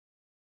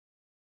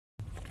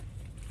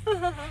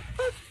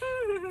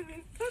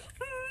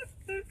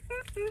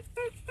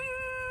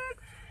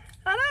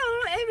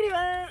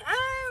everyone,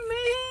 I'm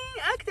main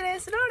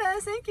actress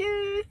Laura, thank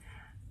you.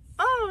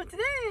 Oh,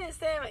 today's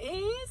theme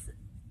is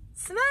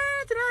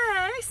Smart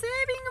Life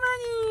Saving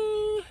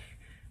Money.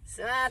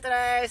 Smart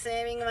Life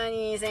Saving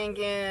Money, thank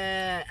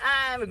you.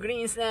 I'm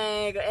Green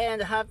Snake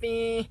and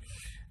Happy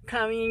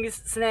Coming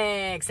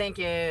Snake, thank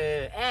you.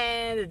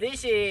 And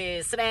this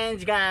is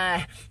Strange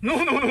Guy.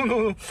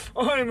 No.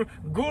 I'm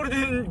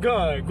Golden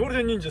Guy,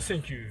 Golden Ninja,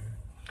 thank you.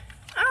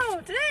 Oh,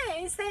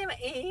 today's theme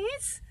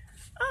is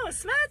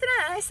Smart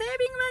Life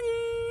Saving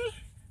Money.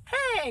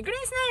 Hey,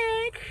 Green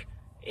Snake.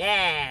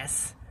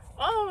 Yes.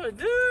 Oh,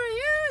 do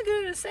you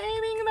do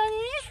saving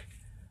money?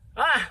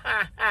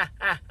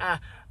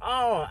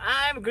 Oh,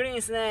 I'm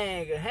Green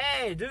Snake.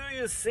 Hey, do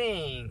you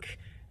think?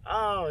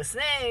 Oh,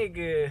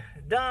 Snake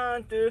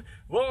don't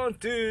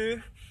want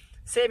to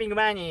saving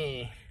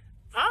money.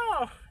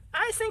 Oh,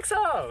 I think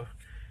so.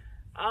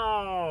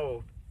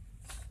 Oh,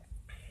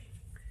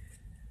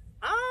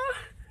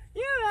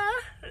 you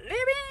are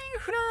living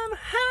from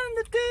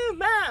hand to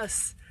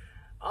mouth.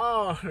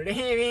 Oh,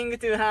 living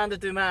to hand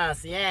to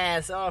mouth.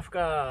 Yes, of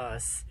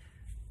course.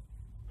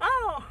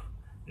 Oh,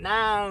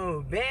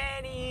 now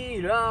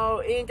very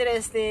low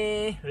interest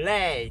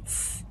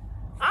rates.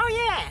 Oh,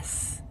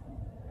 yes.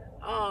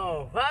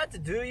 Oh,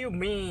 what do you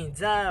mean,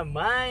 the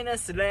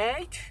minus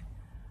rate?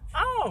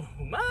 Oh,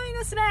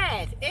 minus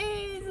rate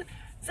is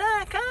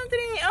the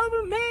country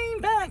of main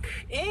bank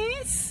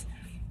is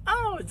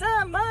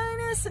the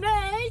minus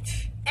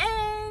rate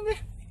and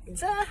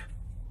the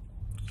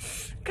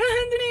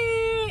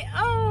country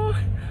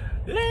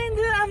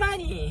lend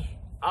money.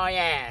 Oh,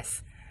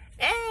 yes.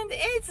 And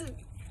it's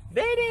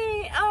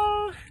very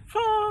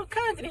for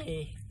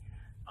country.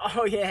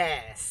 Oh,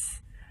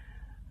 yes.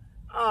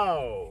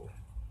 Oh,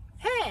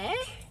 hey,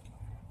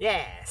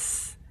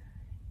 yes.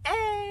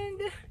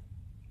 And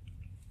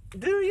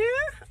do you?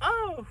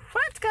 Oh,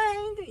 what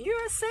kind you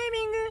are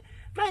saving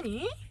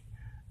money?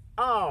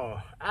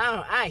 Oh,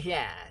 I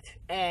had.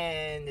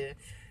 And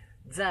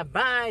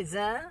buy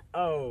the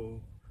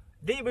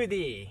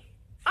DVD.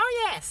 Oh,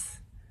 yes.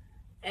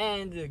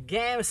 And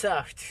game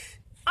soft.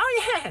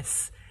 Oh,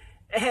 yes.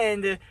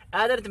 And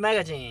adult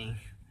magazine.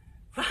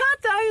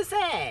 What are you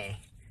say?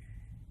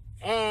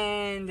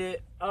 And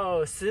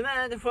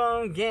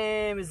smartphone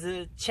games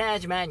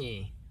charge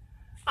money.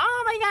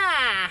 Oh my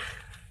god.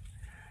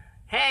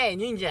 Hey,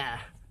 Ninja.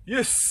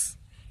 Yes.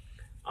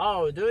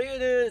 Oh, do you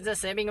do the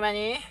saving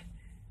money?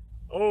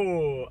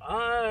 Oh,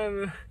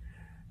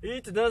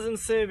 it doesn't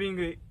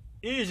saving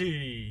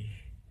easy.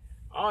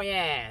 Oh,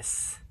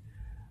 yes.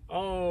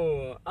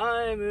 Oh,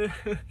 I'm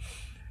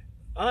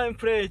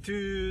play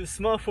to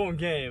smartphone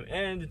game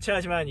and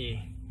charge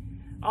money.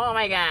 Oh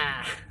my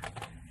god.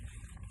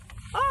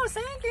 Oh,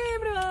 thank you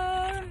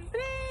everyone.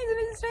 Please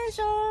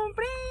registration.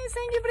 Please,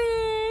 thank you,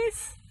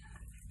 please.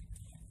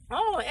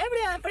 Oh,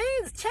 everyone,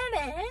 please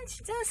challenge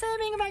the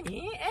saving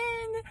money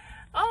and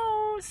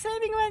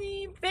saving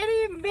money,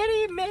 very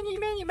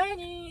many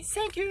money.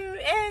 Thank you,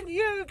 and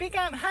you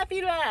become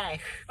happy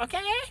life.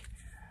 Okay?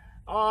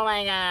 Oh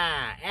my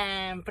god.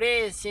 And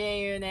please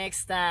see you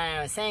next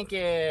time. Thank you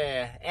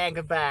and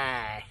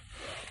goodbye.